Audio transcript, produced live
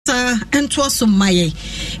ento so maye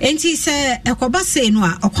enti se ekoba sei no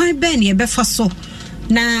a okwan be na ebefa so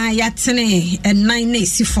na yatene nine na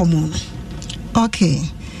esi fomo no. Okay.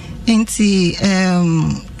 Enti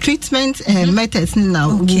treatment methods now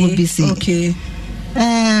will be say. Okay.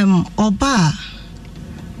 Oba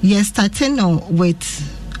yes starting with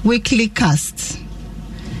weekly cast.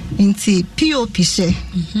 Inti POP she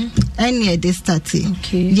any de start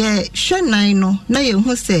yeah sure no na ye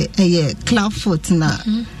hu say club foot na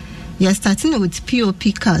yeah starting with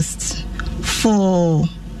POP cast for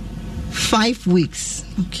 5 weeks.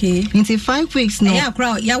 Okay. Into 5 weeks no. Yeah,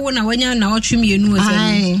 crowd. Ya wona wanya na otwem yenu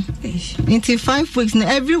ase. Into 5 weeks no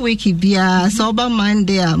every week it be so over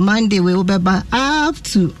Monday we will be up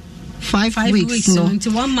to 5 weeks no.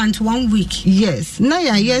 Into 1 month 1 week. Yes. Now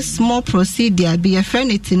yes small procedure be a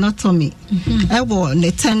frenectomy. I want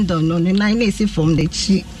the tendon on the 9 AC from the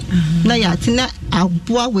cheek. Now ya tina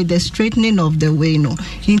aboa with the straightening of the way no.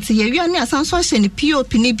 Into ye wi na san so hye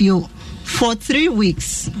POP ni bio for 3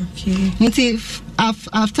 weeks. Okay. Into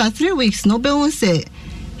after 3 weeks no be won say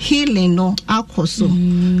healing no akoso.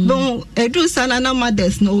 Don edu sana na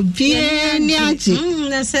mothers no bie ni aje.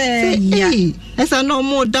 Na say yeah. Esa no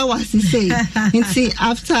more that was say. Into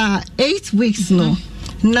after 8 weeks no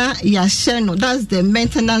na ya share no that's the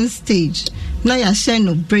maintenance stage. Na ya share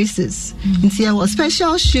no braces. Into there was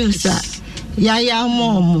special shoes that ya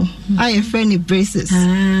mom I friendly braces.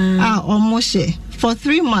 Almost for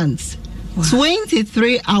 3 months. Wow.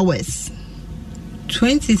 23 hours.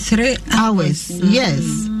 23 hours. Yes,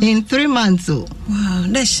 in 3 months. Wow,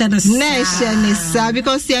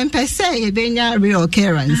 because the empesa e benya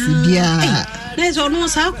reoccurrence bia. There's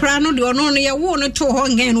almost how crown no do no ya won to ho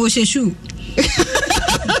ngen wo sheshu.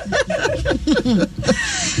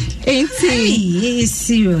 It's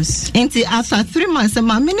serious. After 3 months, I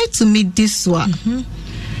managed to meet this one.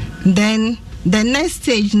 Then the next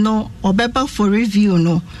stage no obeba for review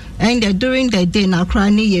no. And during the day na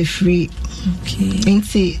cranny ye free.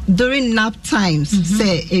 Okay. During nap times,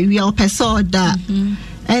 say we are person that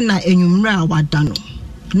and na enyumra wadano.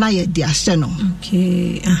 Na ye dia sheno.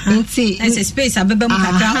 Okay. It's a space abeba mu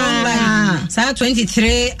kakra online. Say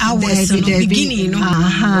 23 hours no beginning no.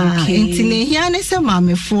 Okay. Ne hia ne se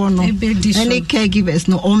mamefo no. Any caregivers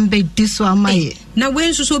no ombe diso amaye. Na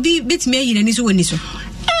when so bi betime ayi nani so woni so.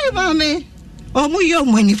 Eh mame. Omu yo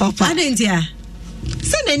mu ni papa. Adentia.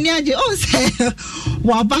 Send any aje oh say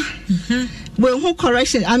waba we who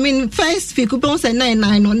correction I mean first week we say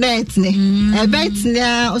 99 no net ne e bet ne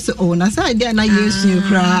also oh na say dia na yesu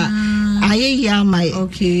kra aye ya my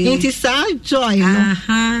okay it is joy no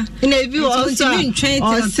in a view also or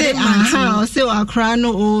say or say akra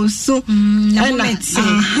no oh so and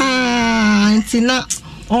na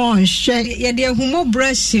on share ya de humo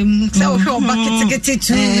brush him so bucket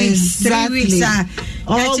 2 weeks 3 weeks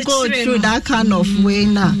all go through that kind of way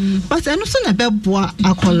now. But I know so na beboa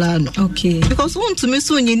akola no. Okay. Because want to me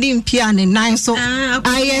so nyini mpia ne nan so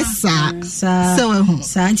ayesa.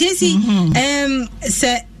 So Jesse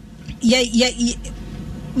say ya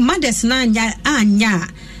mothers na anya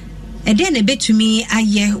e dey na betumi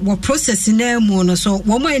aye wo process na mu no so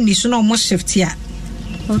wo mo ani so na mo shift ya.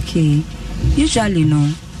 Okay. Usually no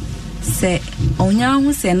say onya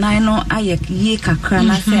hu say nan no aye ye kakra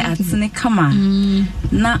na say atene kama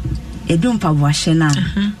na edumpa boahye na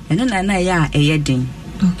eno na ya eye den.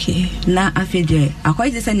 Okay. Na afede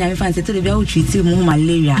akwai say nyame fan say to be a treat mu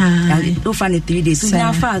malaria o fa 3 days so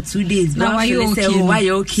na fa 2 days na why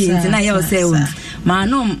you okay na ya say ma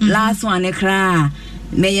no last one e kra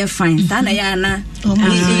may fine sana ya na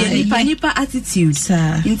nipa attitude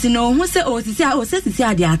nti no hu se o sisi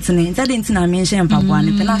ade atene nti ade nti na mention mpaboa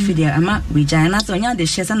ne pena afide ama regina so nya de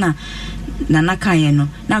hye na kan no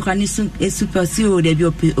na kwa ni super si o de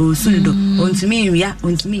bi o sundo ontumi nwia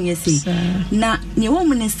ontumi nye sei na ne wo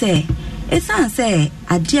mu ne se esan se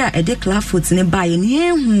ade a ede clafoot ne ba ye ne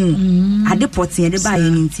ehu ade potin ede ba ye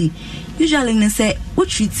nti usually ne se o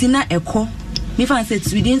treat na ekọ me fan say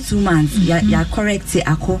within 2 months ya correct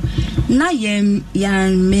akọ na ya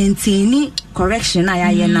maintain correction na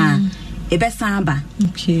ya na ebe san ba.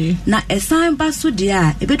 Okay. Na esan ba so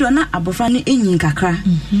dia ebe do na abofra no enyin kakra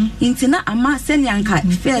nti na ama senyanka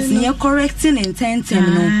first ne correcting intent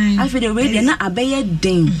no after the way dia na abeye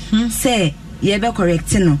den say ye be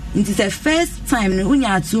correct no nti say first time no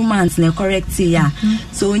unya 2 months na correct ya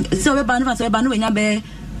so be ba no we nya be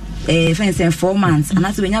fence 4 months and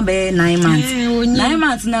that's when you be 9 months 9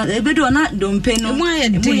 months na ebedo na dompe no mu ye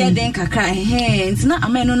den kakra it's na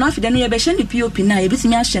ameno na afide no ye be hye ne pop na ye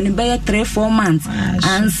bitimi ahye ne be 3-4 months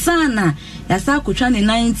ansana ya sa kotwa ne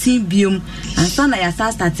 19 biom ansana ya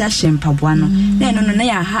sa start ahye mpaboa no na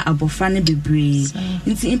ya ha abofra ne bebre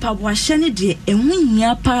nti mpaboa hye ne de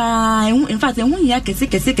ehunya pa in fact ehunya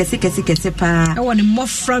kese pa e woni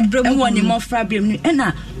mofra brem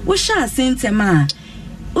na wo sha sentema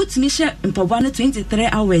utimi hye mpaboa no 23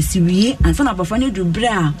 hours wie ansana abofra ne du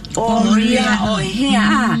bra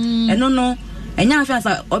eno no enya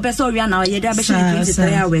afiansa obeso wi na ye da be hye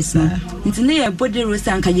 23 hours no nti ne ye body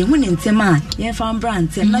rosa anka ye hu ne ntema ye fan brand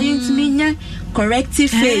na ye ntimi nya corrective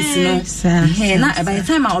face no na by the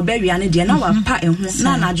time obewia ne de na wa pa ehu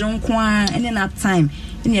na anajonko a ene na time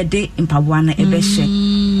ene de mpaboa na ebe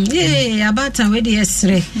hye abata we de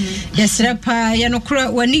yesre pa ye no kura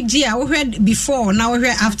wani gi a wo hwe before na wo hwe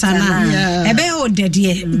after na ebe o de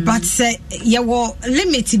but ye wo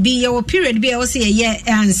limit bi ye wo period bi e wo se ye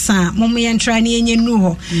ansa mom ye ntra na ye nu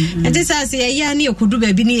ho enti say ye na ye kodu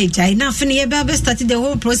ba bi na ye jai na afi na ye be start the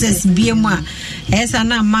whole process bi mu a esa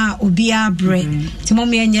na ma obi abre ti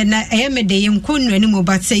mom ye nye na ye me de ye nkonu ani mo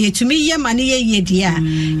but say ye tumi ye ma na ye dia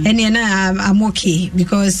ene na am okay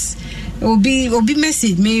because obi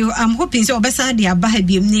message me I'm hoping so obesa de aba ha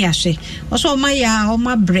biem ne yahwe oso ma ya o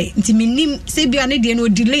ma bre nti minim se bia ne de no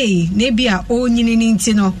delay ne bia o nyini ni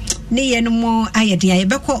nti no ne ye no mo ayede ya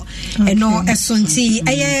yebekọ eno esonti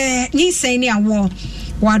aye Nyinsen ne awo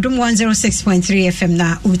Wadum 106.3 FM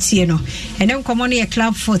na utie no ene common ye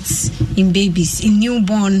club foots in babies in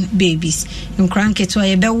newborn babies in cranketo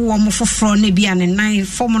ye be wo mo foforo ne bia ne nan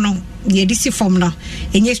form no ye disi form no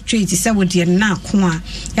enye straight se wo de na ko a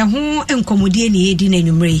e ho enkomodie ne ye di na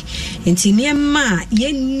nwumre enti ne ma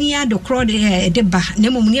ye ni adokro de ba ne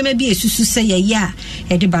mom ne ma bi esusu se ye ya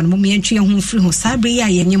e de ba no mom ye ntwe ho firi ho sabre ya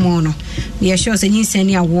ye nyemo no ye sure se Nyinsen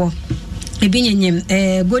ne awo ebinyem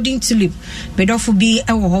golden tulip bedofo bi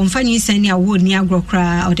ewo ho mfa Nyinsen ne awo ni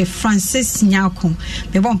agrokra o de Francis Nyako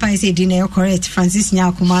be bon pa say di na correct Francis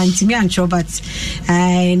Nyako ma ntimi ancho but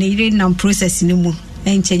ne ire nam process ni mu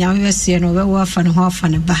enche nyame wese no we wo afa ne ho afa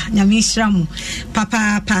ne ba nyame hiramu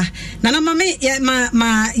papa nana mame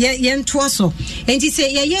ye nto so enti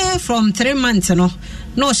say ye from 3 months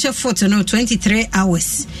no chef photo no 23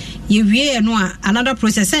 hours ye wie no another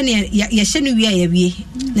process and ye hye no wie ye wie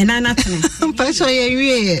ne na tene pastor ye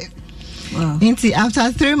wie wow enti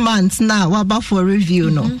after 3 months now we about for review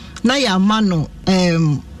no na ya ma no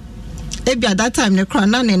ebi at that time ne kra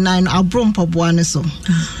na ne 9 abro mpaboa ne so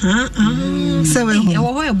seven e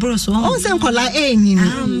wo ho bro so o se nkola enyi ni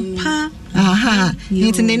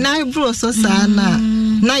enti ne 9 bro so sa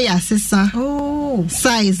na ya sesa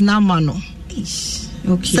size na ma no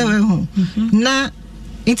okay seven na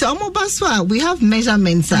into omobaswa we have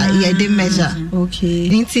measurements yeah they measure okay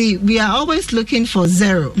into we are always looking for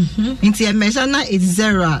 0 into a measure na is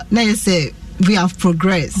 0 na you say we have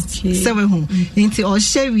progressed okay. So into or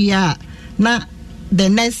share we are na the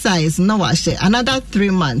next size no wa share another 3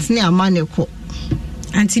 months ni amaneko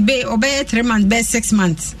anti be obey 3 months be 6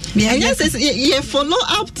 months and yes you follow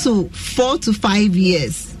up to 4 to 5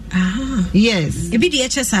 years yes e be the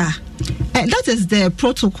HSR that is the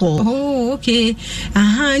protocol. Oh, okay.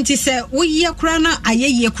 Anti say we ye kura na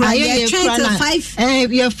aye kura ye try to 5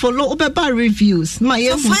 we follow obeba reviews my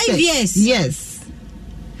year for 5 years. Yes.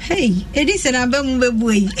 Hey, it is an abem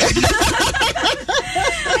bebuy.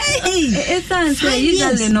 Hey, it's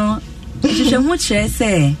usually no. You much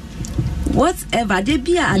say whatever they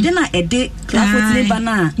be a dena a day class with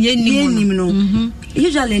bana ye no.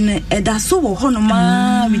 Usually that's so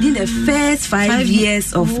within the first 5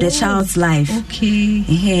 years of the child's life.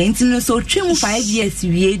 Okay. So 5 years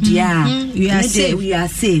we are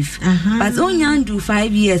safe. But only do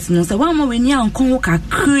 5 years no. So one more when you uncle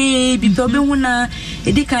kakre be problem na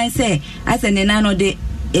e can say as an nano de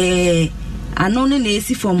anone na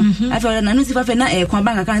esi from after na no si fa na kwa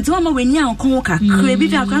bank account one more when you uncle kakre be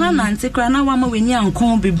akana na nte kra na one more when you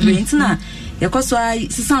uncle be brain na yakoso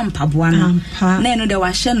sisa mpaboa no na eno de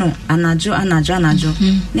wa hye no anajo na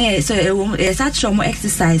so e sa tro mo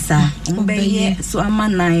exercise mo be ye so ama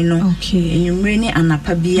nine no enumre ni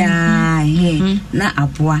anapa bia na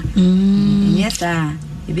aboa yes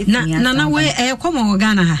na we komo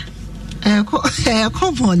Ghana ha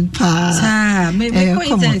common pa sa me ko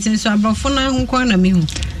internet so abrofo na hu kwa na me hu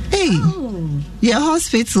your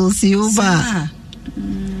hospitals you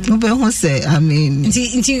over who say I mean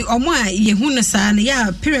nti omo a ye hu no sa na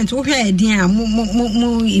ya parent wo hwe edin a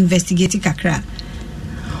mo investigate kakra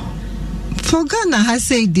for Ghana has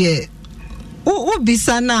said there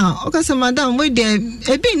bisa na okay so madam we dey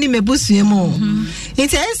ebi ni mebusue mo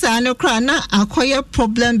it is an cry na acquire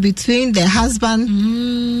problem between the husband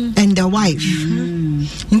and the wife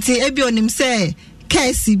nti ebi onim say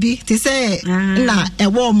case bi ti say na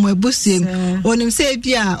ewo mo ebusue onim say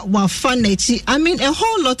bia wa fa na chi I mean a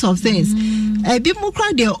whole lot of things ebi mo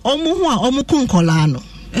cry dey omo ho a omo kunkola no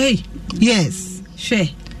yes sure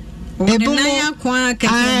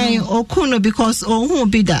okuno because ohun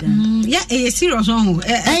be that serious ohun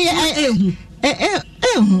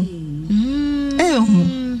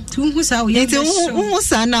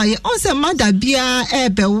also mother bia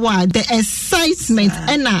ebewa the excitement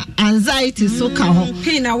and anxiety so ka ho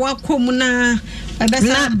pain awakom na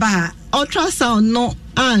ba ultrasound no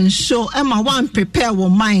and show Emma one prepare your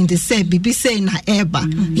mind say bibi say na eba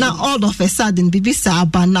now all of a sudden bibi sa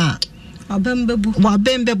abana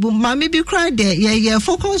Wabembebu mami bi cry there yeah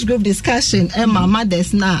focus group discussion Emma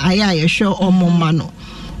mothers na aya show omo mano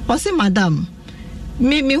o say madam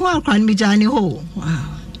me ho akran mi jani ho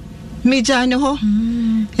wow mi jani ho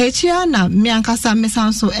echia na mi ankasa me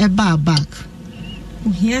sanso eba back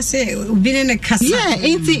yes obi ne kasa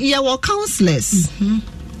your counselors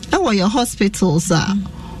our your hospitals are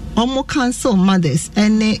omo counsel mothers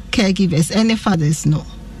any caregivers any fathers no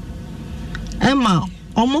Emma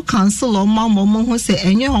omo counsel o mama ho say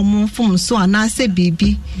enye omo fom so anase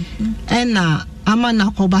bibi ena ama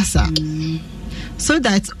na kobasa so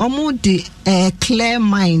that omo the clear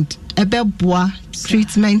mind ebeboa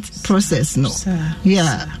treatment process no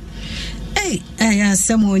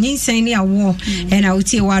Samo Nyinsen ni Awoo and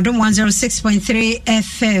Awoo Wadom 106.3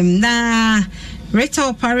 FM na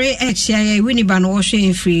Rita Pare HIA Winiban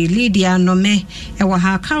washing free Lydia Nome ewa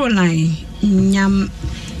ha Caroline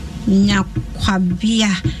Nyakwabia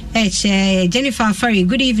Jennifer Ferry.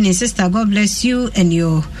 Good evening, sister. God bless you and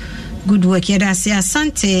your good work. Yedase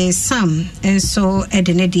Asante Sam and so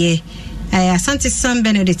Edenedie Asante Sam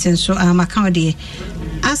Benedict and so Makawdi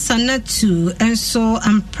Asana too, and so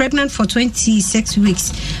I'm pregnant for 26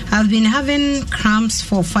 weeks. I've been having cramps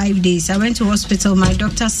for 5 days. I went to hospital. My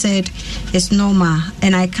doctor said it's normal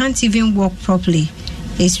and I can't even walk properly.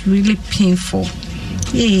 It's really painful.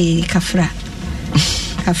 Hey, Kafra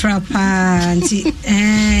panti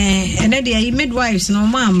and the midwives no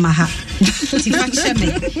mama ha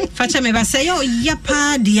facha me ba say yo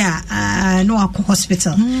yapa dia no akọ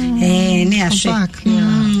hospital near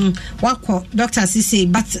wako doctor say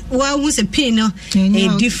but wa who say pain no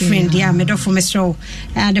different dia me do for me so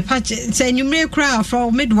the patch say you may cry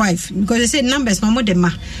for midwife because they say numbers no more dem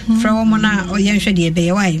from na oyenhwe de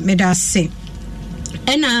be why me da say.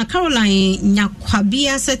 And Caroline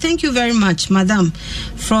Nyakwabia said, thank you very much, madam,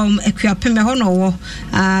 from Equiapeme Hono.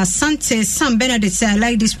 Sante Sam Benedict said, I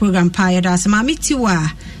like this program, Payadas.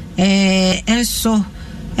 Mamitiwa, and so,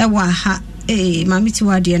 Ewa,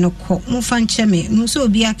 Mamitiwa, dear no cock, Mufan Cheme, Muso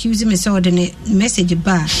be accusing me so the message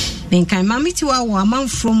bar. Menkai Mamitiwa, a man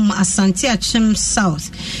from Asante Achem South,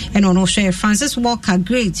 and on O'Shea Francis Walker,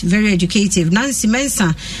 great, very educative. Nancy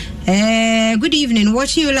Mensah. Good evening,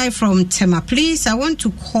 watching you live from Tema. Please, I want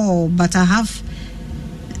to call, but I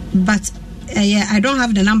don't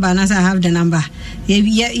have the number, and as I have the number,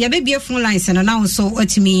 baby phone lines and now so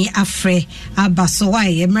what me afre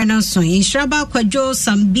abasowai emrenson in Shraba Kwajo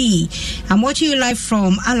Sambi. I'm watching you live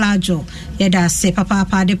from Alajo. Yeda say papa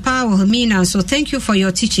the power of me now. So thank you for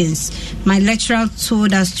your teachings. My lecturer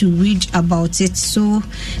told us to read about it, so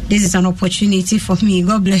this is an opportunity for me.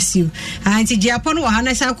 God bless you. Auntie Japan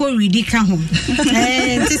wahana sa ko read ka home.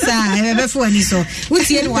 Tisa before ni so.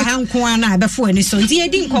 Utie no wahan ko ana before ni so. Nti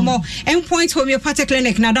edi nkomo endpoint homeopathic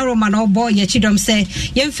clinic na da Roman obo ye chidom say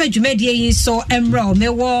yemfa dwumadie yi so emro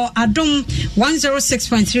mewo adom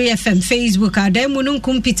 106.3 FM Facebook adamu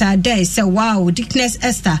nunkum Peter Day say wow Dickness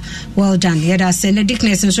Esther well done. Yeda say the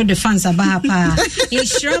Dickness and so the fans about pa in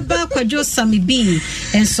Shraba Kwajo Sami B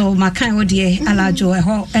and so makan odie alajo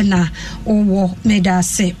eho ena owo meda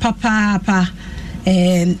say papa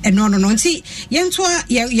no nti yentoa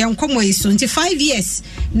yenkomo yi so nti 5 years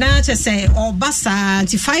na to say or basa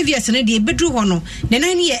nti 5 years na de bedru ho no ne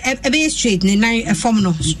nan ye ebe straight ne nan form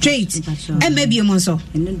no straight e maybe mo so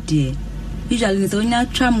no de usually so nya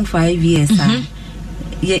tram 5 years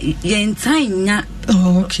yen time nya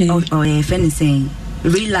okay or if anything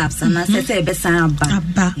relapse and I say be san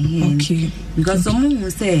ba okay because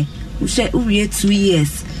someone say we 2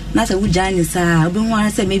 years na say we join sa we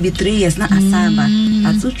want say maybe 3 years na asaba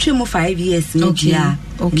at 5 years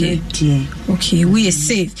okay we are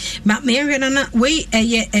safe but me na we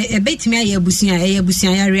e betimi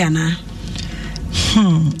ayebusia yare ana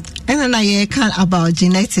and then I can about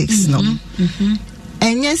genetics no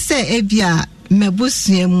and yes say ebia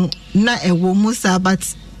mebusuemu na ewo musa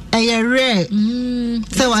but eye rare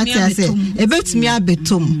so what I say about me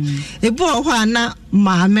abetum ebu ho na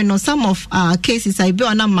maame no some of our cases I be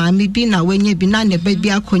na maame bi na wenye bi na ne baby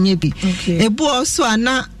akonye bi ebu also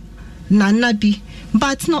ana nana bi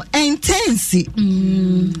but no intense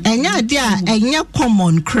enya dia enya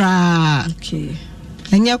common cra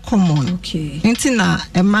enya common intina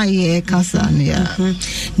ema ye kasa no ya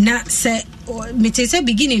na se metese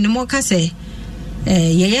beginning no mo ka se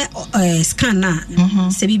ye scan na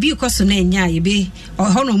se bibi koso na enya ye be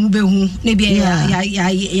hono mu behu na bia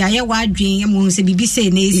ya wadwen mu se bibi se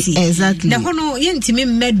na esi exactly na hono ye ntimi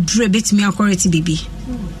medre betimi akoreti bibi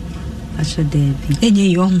asho debi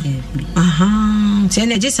enye yo se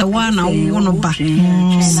na just one na wono ba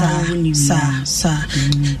sa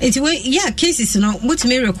it we cases no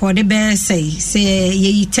mutimi record be say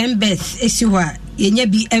ye 10 birth esi wa ye nya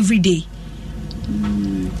bi every day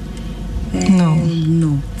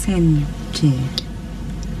no 10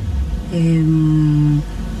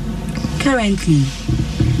 currently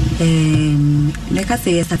like I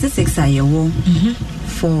say statistics are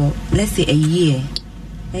for let's say a year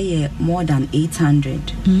more than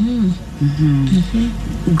 800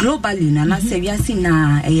 globally na say we are seeing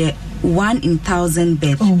na 1 in 1,000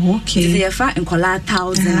 bed. Oh, okay. They are far in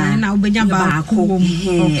 1,000 na ubenya ba ko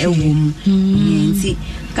see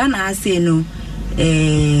can I say no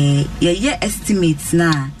ye estimates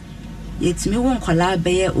na yet me won kwala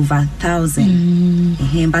be over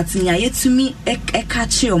 1,000 but nya yet me e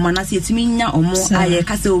catch o man as yet me nya omo aye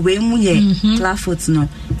ka say we mu ye clafoot no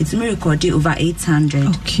it me record over 800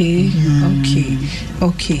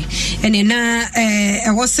 okay and na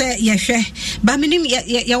e was ye hwe ba minim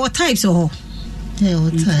ye what types o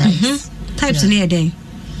types near den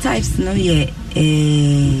types no ye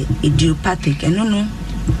idiopathic and no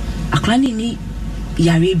aklani ni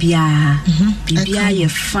yare bia bibia ye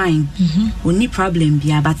fine only problem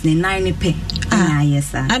bia but ne 9 pe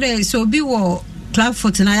yes sir ade so bi wo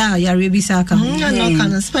clubfoot na yare bi saka no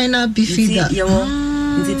can spinal bifida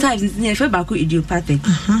the types in the back idiopathic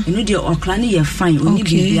and no the oklani ye fine only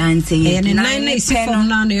bibia ante ye 9 is from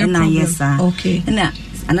now no yes sir okay and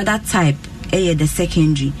another type the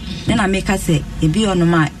secondary then I make us say e bi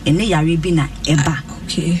onoma ene yare bi na eba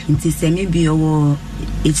okay nti say maybe owo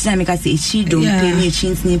each time I say she don't pay me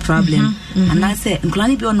chin's problem and I say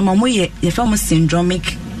nklani bi onoma mo ye from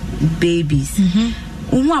syndromic babies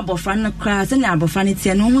uhu abofra no kra say na abofra ne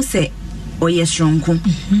tie no hu say oye stronko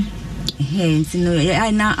nti no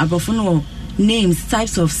I na abofra no names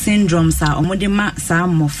types of syndromes are omodema sa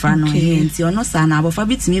mofra no nti ono sa na abofra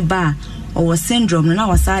bitimi ba or syndrome no na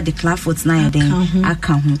wasa the clafoot na den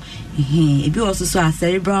aka ho ebi also so a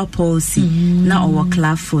cerebral palsy na or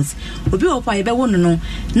clafoot obi opa ye be wono no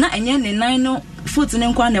na enye ne nan no foot ne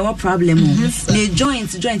nkwa na problem ne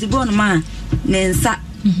joint bi ono ma ne nsa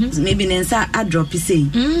maybe ne nsa a drop say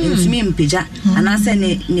ntimi mpeja ana say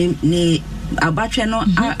ne abatwe no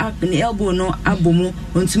ne elbow no abomu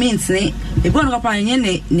ntumi ntene ebi ono papa enye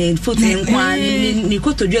ne foot ne nkwa ne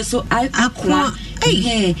kotodwe so akwa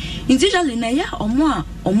usually na ya omo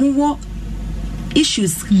wo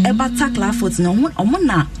issues about tackle foot no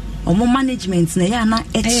omo management na ya na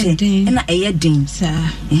eche na eyedin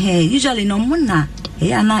usually no omo na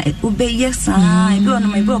ya na ube yes ebi ono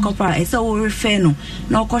me bi okopra e say wo refer no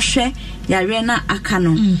na okohwe yare na aka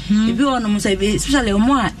no ebi ono mo say especially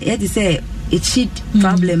omo a e dey say a cheat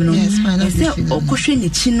problem no say okohwe ne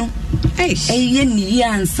chi no ye ni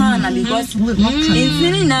ansana because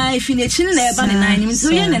it's na if ne chi na eba ne nine so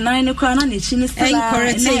ye ne nine kra na ne chi ne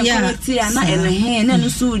correct na na no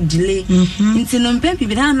so delay nti no mpempi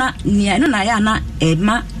bi na no na ya na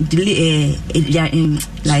ema delay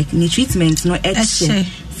like ni treatment no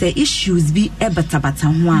say issues be ebatabata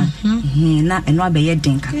ho na eno abeye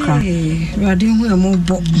den kakra rade hu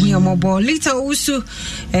mo later also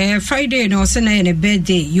Friday no say na your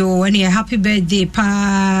birthday yo any happy birthday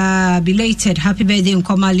pa belated happy birthday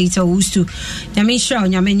nkoma later also nyame sha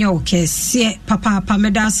nyame nya okese papa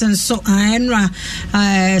medasen so enra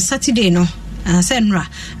Saturday no senra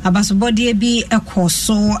abaso body bi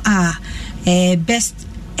ekoso best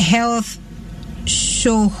health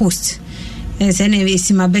show host anyway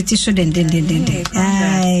sima beti so den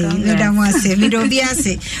ai da mo ase video bi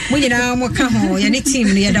ase mo nyina mo ka ho ya ne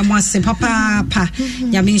team ne da mo ase papa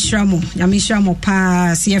ya me nhra mo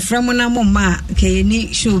pa se efra mo na mo ma ke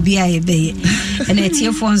ni show bi a ye be ene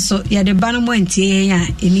tie fo nso ya de ba no mo antie ya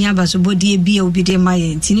eni abaso body bi a obi de ma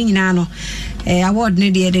ye ntini nyina no award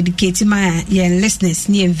ne de dedicate my yen listeners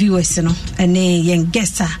ne viewers no ene yen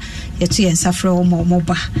guests yetu yen safra mo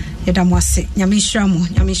ba Edamwase Nyamishramu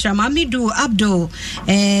Amidu Abdul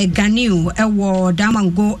Ganiu Ewo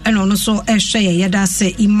Damango and also Eshe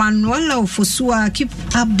Yadase Emmanuela Fosua, keep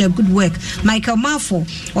up the good work. Michael Mafo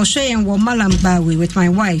Oshe and Womalambawi with my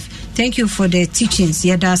wife. Thank you for the teachings.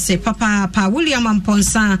 Yadase Papa William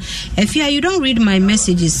Amponsa. If you don't read my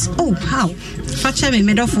messages, oh how Facha me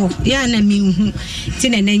medofo ya na mi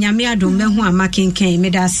tine na nyame adom mehu amaken kan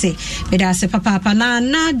medase papa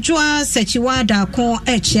na joa sechiwada kon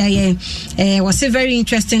echiaye was a very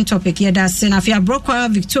interesting topic. Yadase na fia Brokwa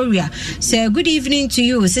Victoria say good evening to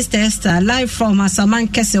you Sister Esther, live from Asaman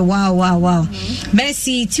Kese. Wow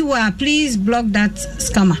Mercy Tiwa, please block that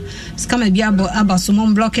scammer biabo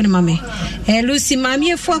abasumon blocking mame Lucy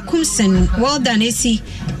mami efo akumsen well done esi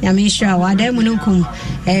nyamishra wada mununkum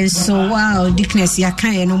so wow dickness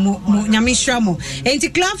yakan no nyamishra mo enti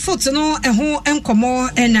club foot no eho enkomo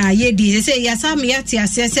na yedi say yasam yati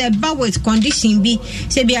ase ba with condition bi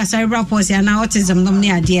say bi cerebral palsy na autism no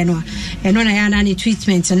ne ade no eno na ya na ni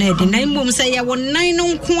treatment na de na mbom say ya wonan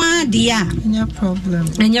no nko ade a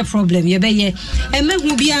enya problem ye be ye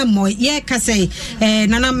emehu bi amo ye ka say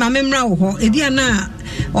nana mamemra wo ho ebi ana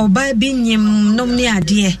oba bi nyim nom ne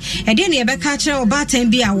ade e de ne ye be ka kire oba tan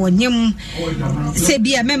bi a wonyim se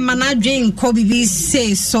bi a memma na dwen ko bibi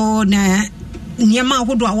say so na nyama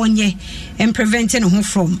ahodo a wonye and preventing home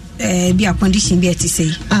from be a condition be to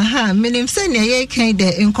say minim say ne ye kan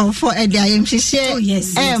de nkofo e de ayem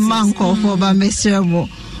hihye man nkofo ba meseremo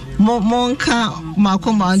monka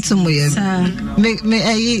makoma ntumu ye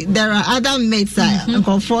me there are other mates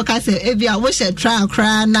nkofo ka say e bia wo she try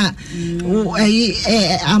akra na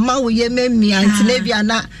ama wo ye memmi antine bia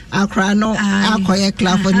na akra no akoye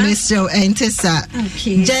Clifford Mesio entesa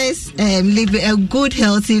just live a good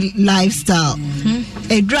healthy lifestyle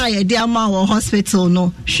a dry e dia ma wo hospital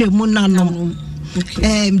no hwemu nanom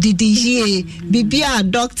didi bibia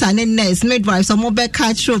doctor ne nurse midwife so mo be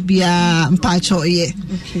catch bia mpacho ye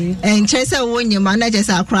and chese wonye manager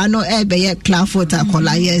sa akra no e be ye Clifford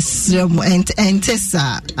akola yes and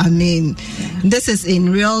tessa I mean this is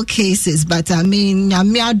in real cases but I mean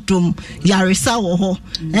nyame adom yarisa wo ho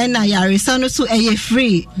and yarisa no so e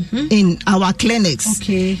free in our clinics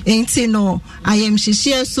enti no I am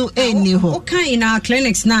shishie so eni ho okay in our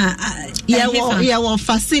clinics na yeah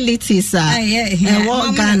facilities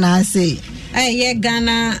what Ghana say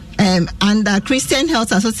Ghana under Christian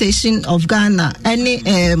Health Association of Ghana any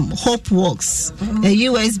Hope Works a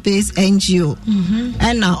US based NGO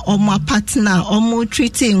and our partner omo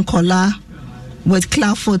treating kola with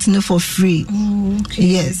Clifford no for free.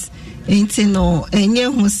 Yes no enye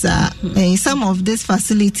husa some of these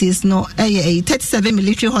facilities no 37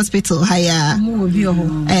 military hospital higher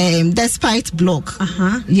despite block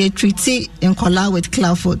ye treaty in kola with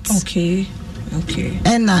Clifford. Okay.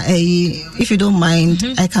 And if you don't mind,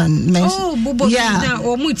 I can mention.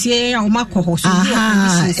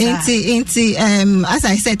 As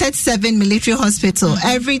I said, 37 military hospital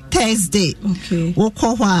every Thursday.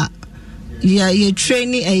 You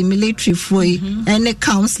training a military for any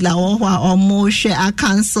counselor or more share a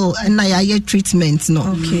council and I treatment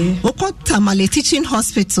no. Tamale teaching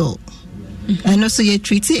hospital and also you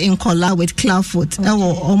treaty in Kola with Clifford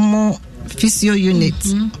or more physio unit.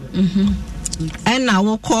 And I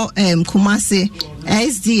will call Kumasi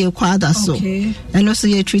SDA Quadra so and also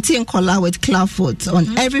you're treating Kola with Clifford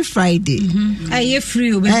on every Friday. You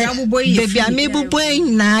free, baby. I'm able boy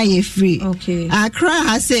now you free. Accra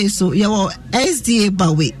has say so your SDA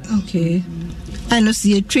Bawe. And also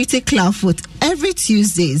you're treating Clifford every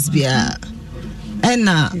Tuesdays bia. And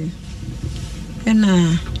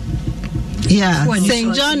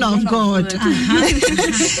St. John of God.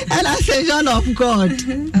 And St. John of God.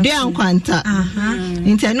 They are Quanta.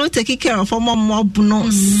 Interno taking care of more no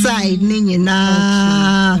side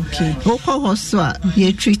Nina. Oko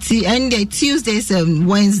ye treaty and the Tuesdays and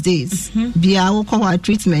Wednesdays. Be our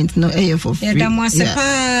treatment no air for free.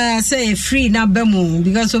 Say free na bemu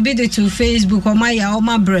because obey to Facebook or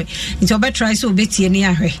my bread. It's about try so bit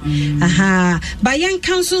near her. By young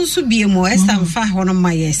council so be more as I'm far on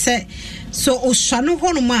my say. So Oshano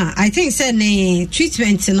Honoma, I think said ne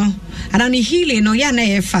treatment no and any healing no ya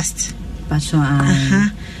na fast.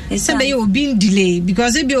 Somebody will be delayed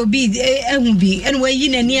because it will be anyway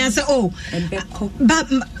in any answer but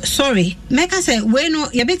sorry make us say when no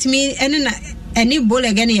you bet me any ball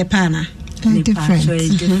again your pana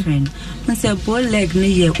different. Say ball leg no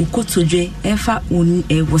ye ukotodwe efa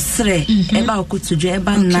wosre eba ukotodwe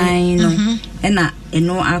eba 9 ena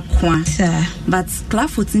eno akwa but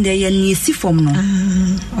Clifford in the ye ni esi form no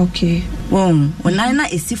okay won onana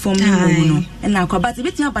esi form no ena akwa but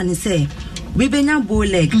beti aba ni say we benya bow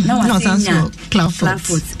leg na wasenya club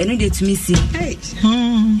foot eno dey to me see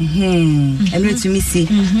eno to me see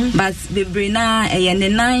but bebre na eye ne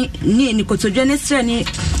nine ni kotodwe ne stre ni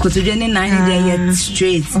kotodwe ne nine dey yet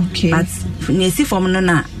straight but ne see form no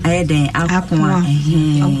na aye den akwa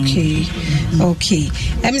okay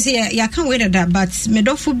say ya can wait that but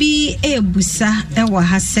medofo bi ebusa ewa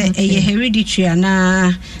ha se eye hereditary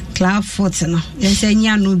na club foot no yense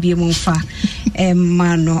nya no bi mo fa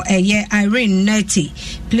mano eye Irene Netty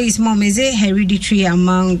please mom is a hereditary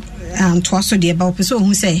among twaso de ba opeso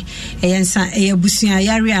hu say yensa eye busua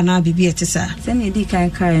yare ana bibi etisa se ne di kan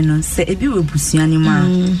no se ebi we busua ni ma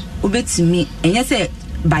obetimi enye se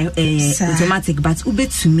by automatic but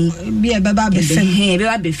ubetumi be baba be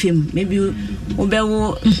fem maybe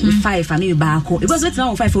obewo 5 and you back because it's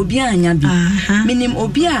now 5 obi anya bi minim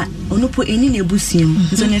obi a onupo eni na ebusiam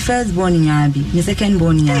so ne first born nya bi ne second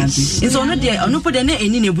born nya bi so no de onupo de na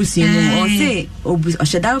eni na ebusiam o say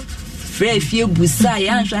osheda free fie busa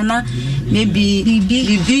ya nhwana maybe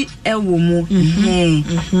bibi ewo mu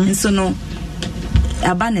so no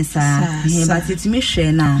abanesa but it me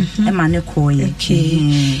share na e ma ne koye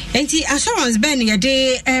enti assurance ben ye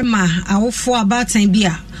de ma awofo abatan bi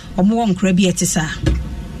a omo won kra bi etisa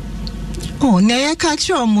ne ye ka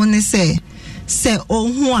chi omo ne se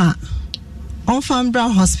ohun a on Fambra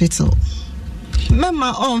hospital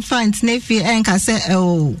mema on find ne fi enka se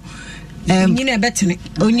nyine betene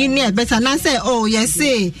onyine beta na say yes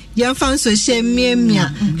say yen fan so she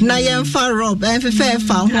miemia na yen fa rob en fe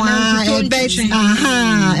fa ho a bet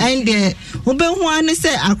and the ube ho an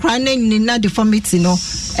say akra na nyini na deformity no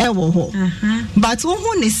wo ho but wo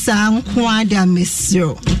hu ni sa nko ade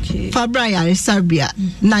amesiro Fabra ya resabia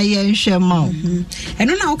na yen hwe ma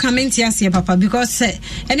eno na wo comment ase papa because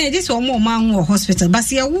ene this one man wo hospital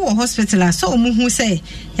but ye wo hospital so mu hu say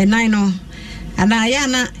enan no ana ya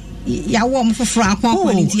na there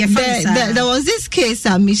was this case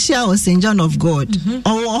at Michelle or St. John of God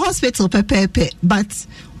or hospital pepe but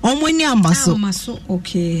omweni amaso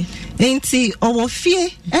okay enti owo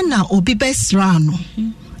fie na obi besra no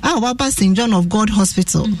waba St. John of God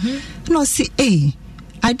hospital no see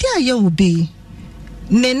ade aye obi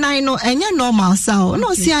ne nine no enye normal sao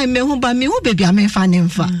no see I mehu ba me hu baby amefa ne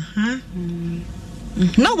mfa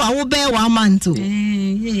no wa wo be 1 month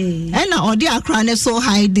and odi akra ne so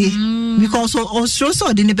high day because o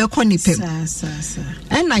so de ne be konipem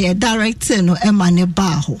and na ye director no e ma ne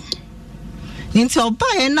ba ho nti oba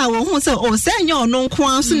ye na wo hu say o say nya ono nko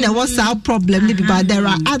anso na was our problem ni but there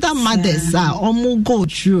are other mothers omo go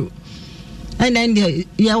through and then there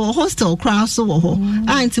were hostel crowd so wo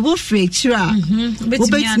anti wo free chira wo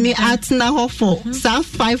bet me at na ho for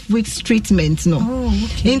 5 weeks treatment no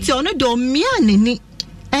nti ono do me aneni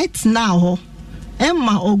et now ho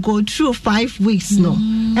Emma or go through 5 weeks no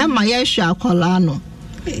Emma yesha akola no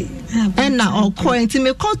na or coin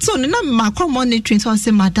me koto na ma monitoring so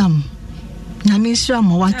say madam na me sure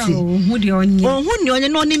mo wati hu ni onye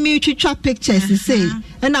no ni me twitwa pictures say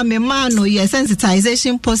na me man no ye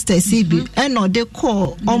sensitization posters bi no dey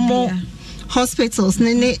call omo hospitals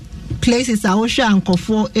ne places a wo hwa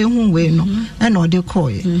ankofo ehun we no na dey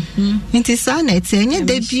call nti sa na etenye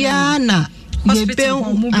de bia na hospital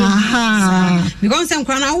because some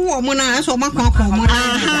crana wo mo na so makwa mo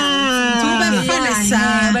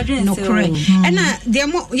no correct and there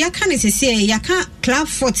mo ya can say ya can club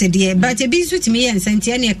foot there but e be suit me and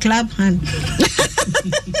senti na club hand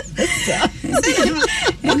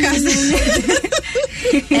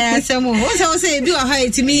so say do a high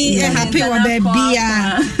to me happy wa baby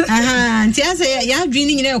nti say ya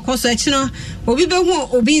dreaming na ko so echi no obi be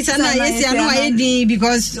hu obi nsa na yes ya no aye din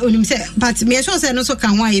because onim say but me sure say no so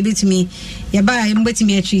kan wa ye betimi ya ba e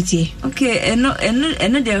mbetimi a treat okay eno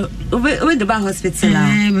de we the hospital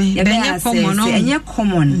ya be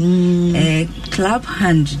common club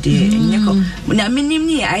hand de na minim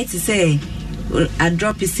ni I to say I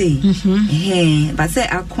drop it say but say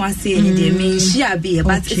akwa say they mean she be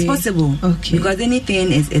but it's possible because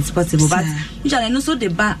anything is it's possible but usually no so the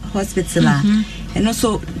back hospital and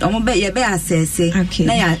also be assess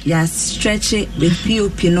na ya stretch it with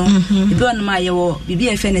POP no if you want my your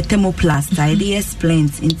BBF and thermoplast idea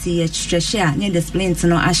splint into your stretch near the splint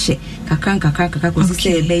no ashe kakran ko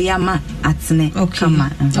say be yama atene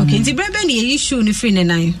kama okay nti brebe ni issue ni free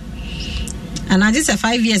nine and I just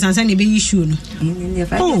 5 years and say be issue no in the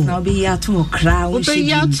 5 years now be ya to crowd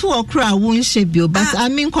won shebio but I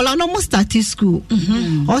mean kola no mo start school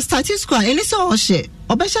or start school any so she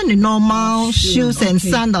obesha ni normal shoes and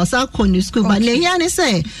sandals are kon school but le ya ni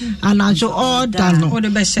say anajo order no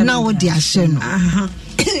na wo di ahye no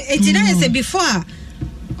it did say before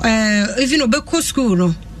even obeko school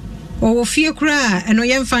no o fie kura eno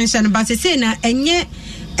yem function but say na enye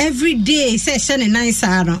every day say shane nice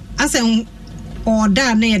no asen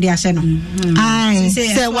order na ye de ahye no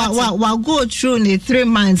say wa go through the 3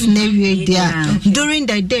 months na we there during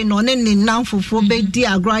the day no ne nanfofo be di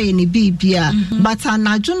agro ye ne bibia but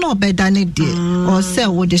anaju no be da ne de or say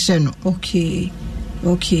wo de hye no okay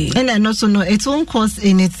and then also no it won't cost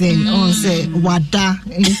anything on say wada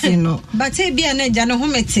anything no but e bia na ja no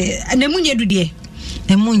homete na munye du de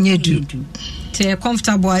te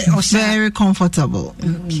comfortable or very comfortable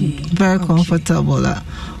very comfortable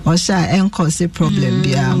or sha and cause a problem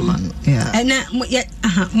bia man and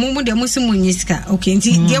mo de mo se mo nyiska okay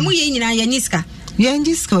nti de mo ye nyina ya nyiska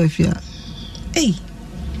if ya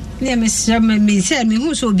ne me say me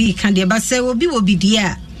hu so bi kan de ba say obi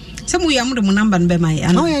dia say mo ya mo de mo number no be mai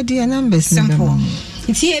oh yeah dear numbers simple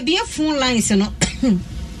nti e bia phone lines no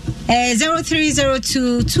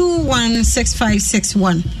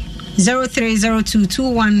 0302216561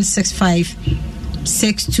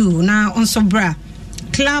 0302216562 now on sobra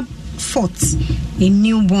club fort in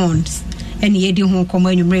newborns and yedi ho komo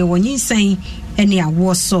anumre wo Nyinsen and ya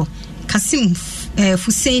woso Kasim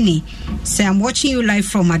Fuseni say I'm watching you live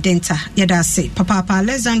from Adenta yeda say papa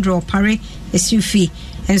Alexandro Pare Esufi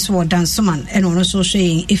and so dansoman and on social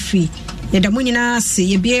efi yeda munyina say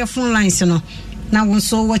ye be phone lines no na won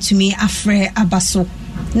so watch me afre abaso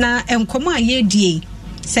na enkomo ayedie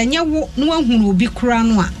sanya wo no ahunu obi kura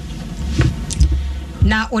no a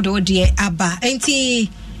na odode aba enti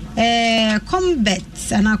combat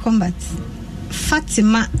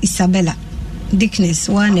Fatima Isabella Dickness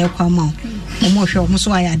one e kwama omo hwe omo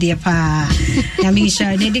so ayade pa ya mi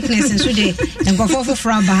sha ne Dickness nso de engofofo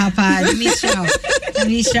fra ba ha pa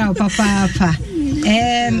mi sha papa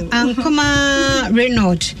Ankoma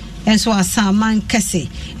Renaud and so Asaman Kese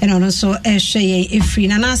and also Sheye Ifri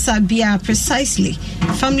Nanasa Bia precisely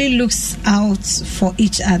family looks out for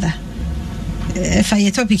each other. If I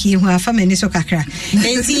topic you have family so kakra.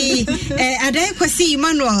 Enti adai kwasi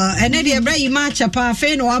Emmanuel and the abra match pa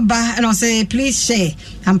fe no aba and I say please share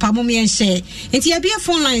and pamomi and share. Enti abia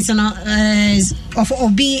phone lines of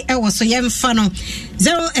obi e was so yem fano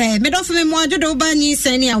 0 medo for me mo adodo ba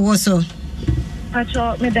Nyinsen ya woso.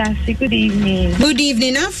 Acho medasi good evening. Good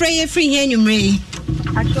evening. I'm free here numre.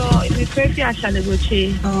 Acho me prefi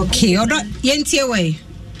achalegoche. Okay, odo yentie we.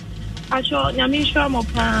 Acho nyame shwa mo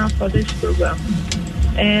pa for this program.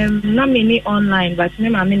 Na me online but me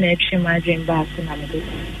ma me na etwe ma dream back na me do.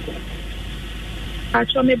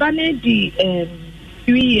 Acho me ba na di 3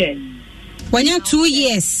 years. When you 2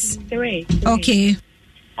 years. 3. Okay.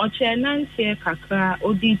 Oche nanse kakra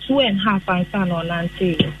odi 2.5 ansa no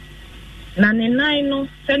nanse. Na ne nine no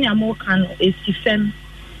senior mo kan esifem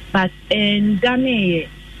but ndane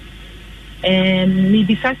mi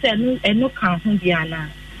bisase no kan ho dia na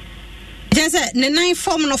just ne nine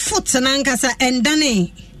form no foot na nkasa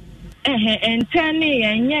ndane entane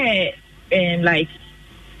yenye like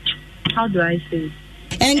how do I say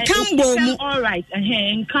enkambo mu all right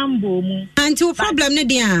enkambo mu anti problem ne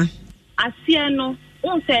dia asie no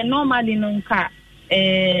on say normally no nka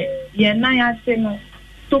ye nan ase no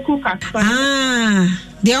de omuka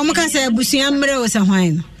say busuya mre o se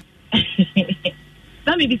hwan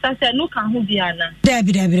na me bisa say no kan ho bia na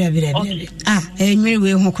dabi enwere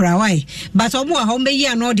we ho kura wai but omo a ho meyi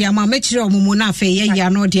ano de ama mekire omumu na afa ye yi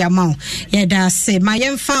ano de ama ye da se ma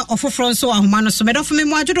yemfa ofoforo so ahoma no so medofo me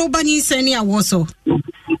mu ajodo ba Nyinsen ni awo so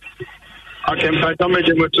okay mpa to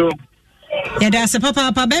meje moto ye da se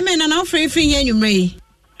papa be me na na ofre fi ye nwumre yi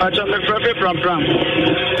acha me frɛ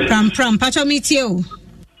pram pacho metie o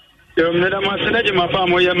yo me da ma senaje ma fa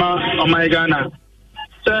mo ye ma o my Ghana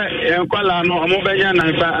se enkwala no omo benya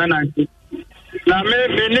na fa ananti na me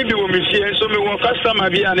ni bi wo mi fie so me wo customer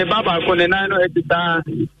bi ane baba ko ne nan no etita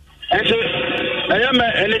ente eya me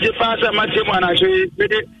energy pass ma tie mo na so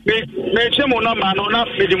me che mo no ma no na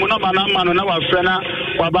me di mo no ma no na wa frɛ na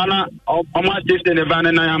wa ba na o ma test ne ba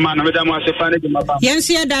ne na ya ma no me da mo ase fa ne di ma ba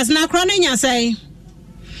yensu ya das na kro ne nya sai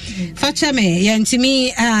facha me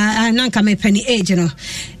yantimi nanka me pani age no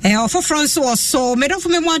ofoforo nso so medofo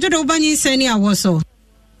me mo ajodo ba Nyinsen ni awo so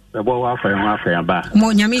ebo wa fa ba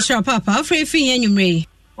mo nyame sure papa afre fi yen nwumre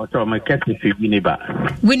ocho me kete fi Winnie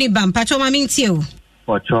ba mpacho ma mintie o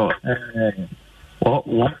ocho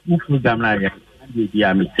wo program na ya di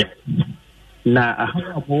amite na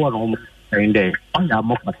ahawo bo no mo ende on ya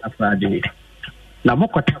mo kwata Friday na mo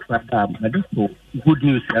kwata Friday na do good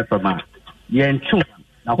news from yentu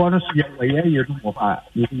na kwa no so ye no ha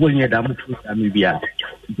ni wonye da mo program bia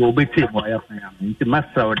do beti mo ya fa ya nti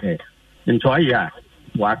masa o de nto aya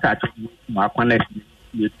wa ka to ma connect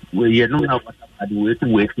we ye no na what we to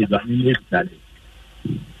wait is on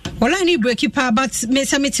Well, I need break pa, but me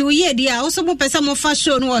samiti uye dia also mo pesa mo fa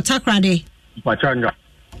show no takra de. Pachanga.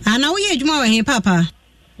 Ana uye juma wa he papa.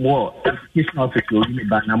 Wo education office o ni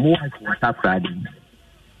ba na mo wa takra de.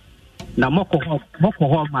 Na moko ho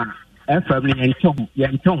ma FM ni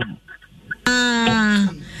yenchom.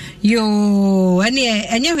 Yo enye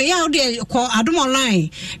ya de call Adom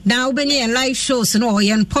online na obenye live shows no or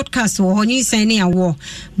yen podcast wo Nyinsen ni Awoo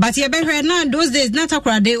but ye behwe na those days na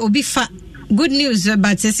takra de obi fa good news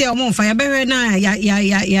but say omo fa ye behwe na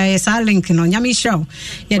ya sa link no nyami show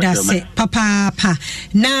ye da say papa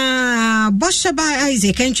na Boshaba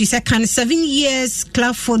Isaac entry second 7 years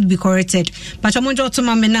Clafford be corrected but omonjo to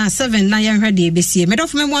mama na 7 na ye hwe de besie me do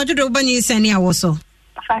for me mo ajodo ba Nyinsen ni Awoo so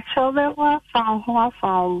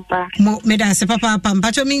me da se papa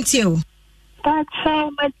mpacho minti o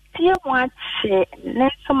pacho matie mwache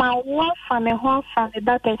neso ma wo fa me ho fa me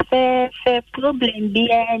da se problem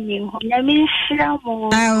bi ani ho nyame hira mo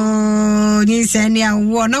Nyinsen ni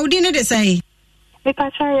Awoo na udi ne de sai me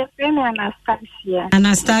pacho ye me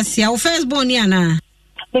Anastasia o first born ni ana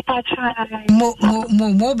me pacho mo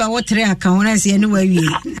ba wo tre account na se ni wa wie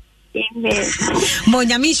mo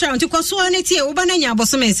nyami sha nti ko so ani tie wo ba na nya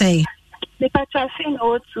boso me sai me pacha fin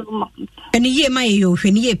o 2 months eni ye ma ye yo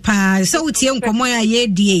hwe ni ye pa so utie nkomo ya ye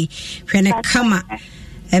die hwe ne kama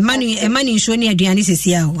emani nso ni aduane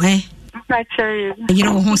sesia o pacha you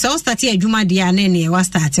know ho so start adwuma dia na ne wa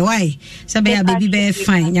start why sabe ya baby be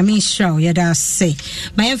fine nyami sha ye da say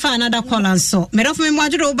ma ye fa another call and so me do me mo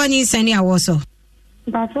adwo oba Nyinsen ni Awoo so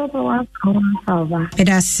ba so ba ko ba e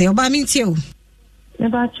da say oba mi tie o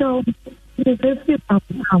Nebacho, the very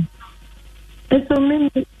papa. It's so many.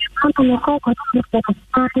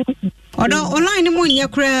 Odo online mo nya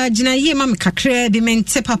kura gina ye ma me kakra bi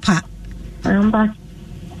mente papa. Ba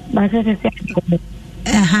se se.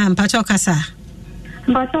 Mpacho kasa.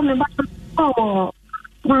 Mpacho me ba oh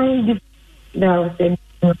why the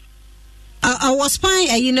I was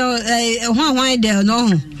fine you know why there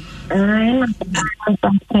no.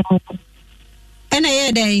 And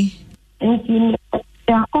I day.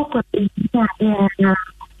 Ya koko ya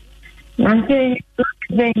nante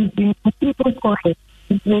people call it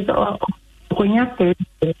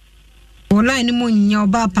online mo nya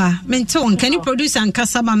obapa menton can you produce and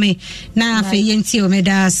kasaba me na afa yenti o me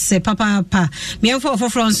da se papa me enfo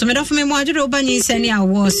for so me do for me mo ajo oba Nyinsen ni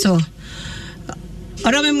Awoo so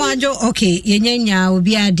odo me mo ajo okay yenyanya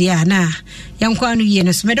obi ade ana yankwa no ye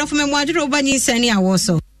no so me do for me mo ajo oba Nyinsen ni Awoo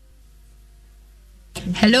so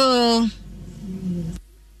hello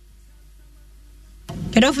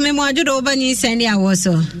Kedo for me mo ajodo oba Nyinsen ni Awoo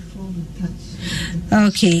so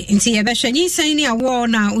okay nti ye be hwe Nyinsen ni Awoo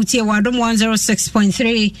na utie wadom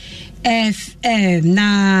 106.3 FM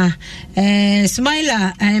na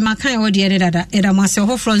Smiler makan wo de dada eda mo ase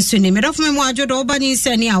ho front ni me do for me mo ajodo oba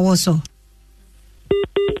Nyinsen ni Awoo so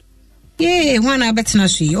wana betna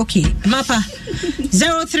sui okay mapa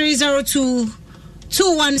 0302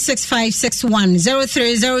 216561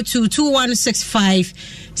 0302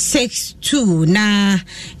 216562 na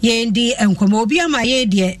yendi enkomo obi ama ye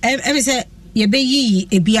de e say ye be yi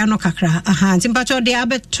ebia no kakra ntimpacho de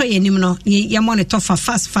abeto yenim no ye monitor for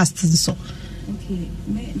fast so okay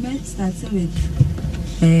me start with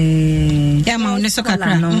ma on so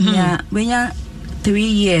kakra when ya 3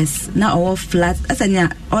 years na all flat asanya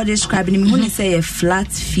all describing me who say a flat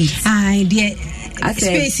feet dear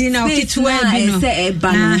space now fit well no say e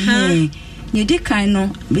ba no ye de kan no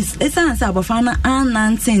esanse abofana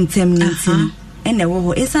anantentem nintim ene wo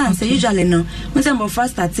ho esanse usually no when some of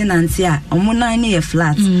us start nanti a omo nan ne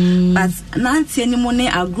flat but nanti ani mo ne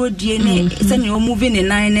agrodie ne say no moving ne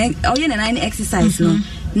nan ne oye ne nan exercise no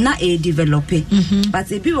na e develop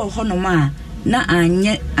but e bi wo ho no ma na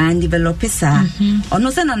anye and develop sa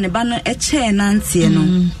ono se na ne ba no e che nanti no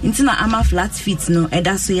nti na ama flat feet no e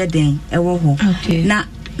da so ye den e wo ho na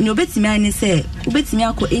no betimi ani say obetimi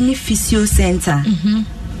akọ any physio center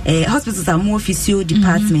hospitals are more physio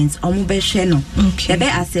departments omo be hwe no e be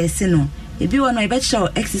assess no e bi wono e be show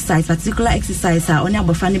exercise particular exercise oni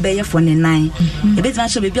abofa ne be ye for ne nan e betimi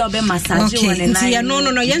show be bi obe massage won ne nan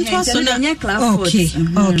no yen to so na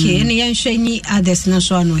okay ni yen hwe ni others na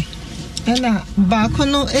so anwe ena ba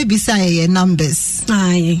kono ebisa ye numbers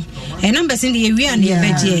numbers in the area and the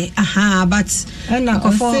budget but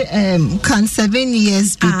can 7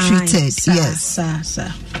 years be treated yes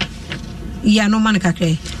sir no man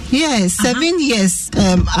kakre yes 7 years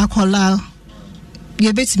akola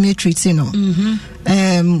ye bet me treat no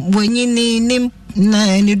when you ni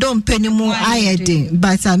and you don't pay any more iodine.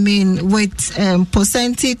 But I mean, with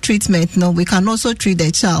post-natal treatment, no, we can also treat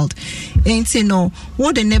the child. And you know,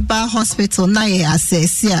 what the neighbor hospital now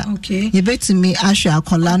assess, okay. You bet to me, Asha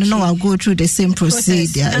Colano, no, I'll go through the same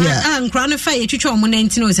procedure. And Cronify, you teach on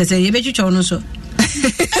 19 years, I say, you bet you also.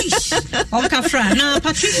 Now,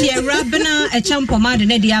 Patricia Rabina, a champ of Madden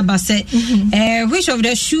Ediaba said, which of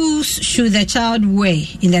the shoes should the child wear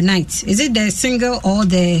in the night? Is it the single or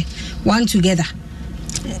the one together?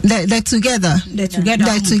 They're together. They're together.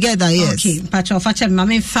 They're together, yes. Okay, Patricia Facha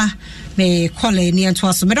Mamifa may call a near to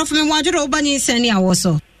us. But of me, Wajo Obani Senia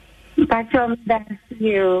also. Patricia, that's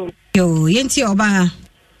you. Yo, Yenti Oba.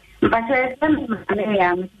 Patricia,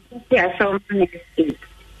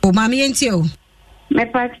 oh, Mammy Yentio. My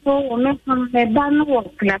patrol, me from the ban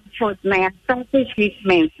work club for my started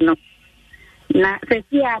treatment. No, na se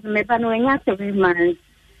me ban 3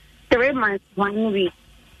 months, 1 week.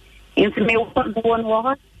 Into me one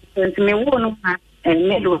was into me one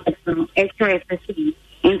middle extra SSC.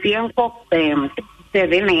 Into young pop 7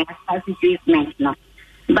 I started treatment. No,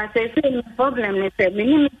 but the same problem is that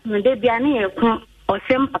many they be any or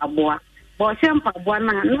sempa boa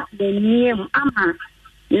na the name ama.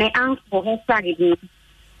 Ne uncle her side no.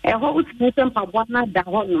 A whole system for one da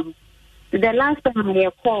hono. The last time I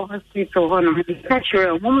call hospital hono, the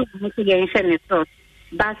catcher woman mitigation is so.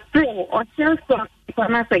 But still, or still so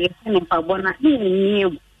for us again for one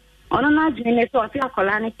new. On a journey so I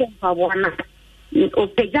colonic for one o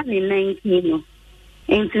pegani 19.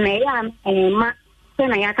 Into Nayan and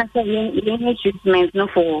Senayaka saying treatment no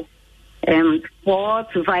for 4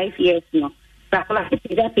 to 5 years no. Another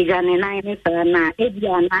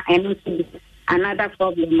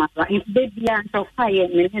problem. If baby and so fire,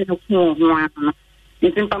 it's information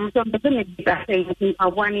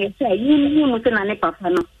of 1 year. You must not papa.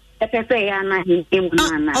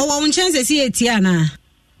 Oh, on chance, see it, Tiana.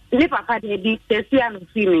 Papa, they did the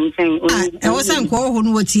feeling. I wasn't called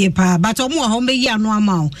who would see a pa, but more home be ya no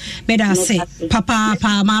amount. Better say, Papa,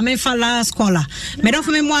 Mamma, Fala, scholar. Made of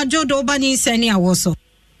me more Joe Dobani Senia also.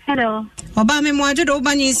 Hello. Obama Mwajo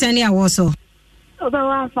Obani Senia also.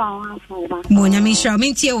 Monya Misha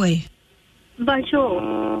Mintiaway. But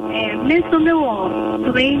Miss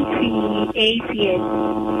Omewo 28 years.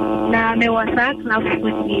 Now me was at now with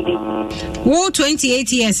me.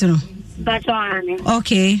 28 years no. But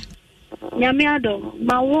okay. Nyamiado,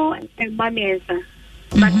 Mawo and Mamiesa.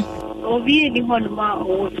 But Ovi ni honma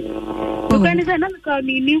o. Because I don't call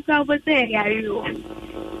me new cover there, you.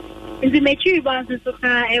 In the mature bands to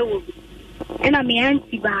car, and I'm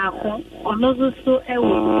anti barco, or no so.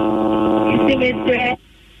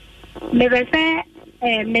 Never say,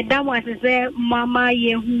 Madame was there, Mamma,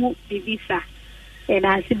 you visa, and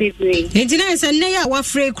I see the green. It's nice and they are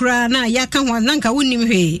free crana, Yakan was Nanka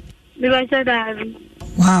wouldn't he? Never said that.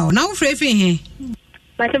 Wow, now free for him.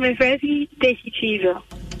 But I'm afraid he takes you.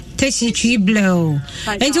 Takes you blow.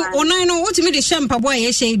 And to one I know what to me the shampoo boy,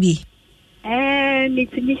 Shaby.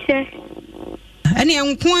 It's Michelle. Any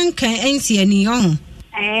young one can see any young.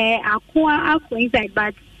 Aqua inside,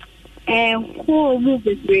 but who move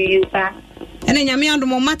the brain, sir. And then Yamian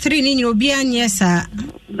more matrin in your beer, yes, sir.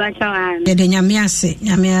 But Yamiase,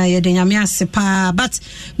 pa. But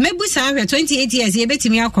maybe I'm 28 years, you bet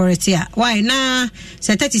me correct here. Why now?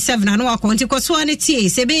 Say 37 and walk on to Coswanity,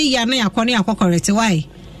 Sebe Yamia Conia correct. Why?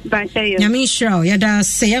 Yami show yada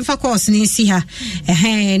say for course ni si ha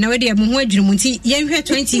na we dey mo adwuru mu nti ye hwe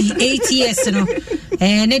 28 years no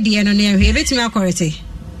ne dey no ne hwe betimi akorete.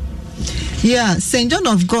 Yeah, St. John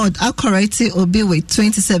of God accuracy will be with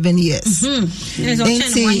 27 years.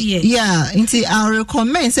 Inti I'll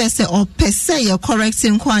recommend say or per se you're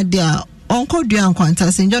correcting quite there. Uncle Duan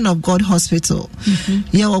Quanta St. John of God Hospital.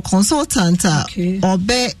 Your consultant or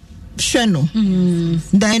be Sheno.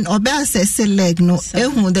 Then Obe assess leg no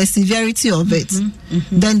the severity of it.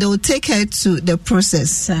 Then they will take her to the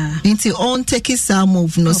process. Into on take it some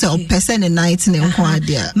move no say or person and night in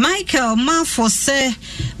Quadia. Michael Marfo say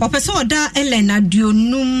or person da Elena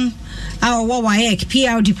Dionum our WAEC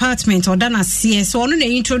PR department or Dana CS. So I want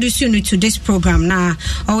to introduce you to this program now.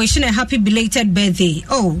 I wish you a happy belated birthday.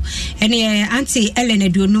 Oh, and Auntie Ellen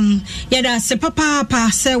Edunum. Yeah, that's a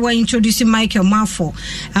papa say we're introducing Michael Marfo.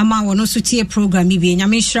 Ama wono sutie program ibi.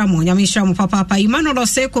 Nyamishramo papa. You man not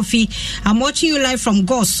say coffee. I'm watching you live from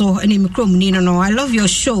Goso and in Mikrom Nino. No, I love your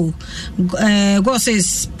show. Goso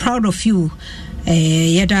is proud of you.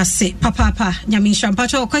 Yada say papa nyamisha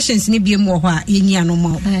mpacho questions ni bi mo hwa yenya no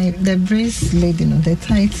mo the brace lady no the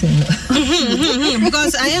title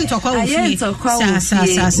because I am talk about we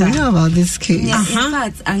know about this case. In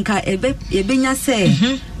fact anka ebenya say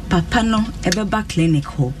papa no ebeba clinic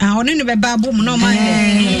ho one no beba bom no man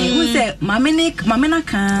who say mamena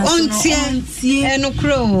kan ontie no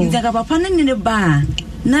kro nzaka papa ne ba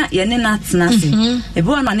na ye ne na tena se ebe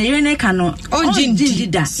wa na ye ne ka no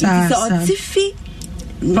onjindida so otifi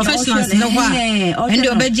professionals no wa and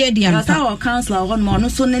obeje dia our counselor on mo no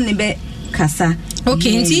so ne be kasa.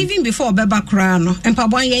 Okay, and even before Beba Crano and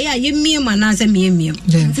Pabwan, ye me manaza me.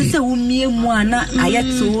 This is a woman, I yet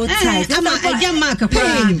so tight. I'm a mark of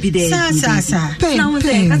pain, be there. Sasa, now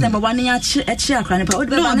because I'm 1 year at Chakran, but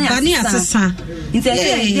Bunny as a son.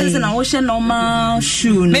 There's an ocean normal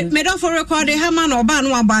shoe. Made off for record a Haman or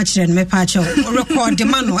Banwa Batch and me patcho, or record the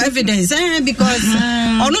man or evidence, because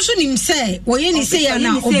on also him say, or any say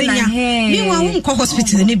now, me won't call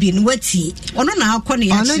hospital, and be wetty, or no, now,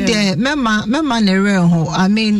 Connie, I mean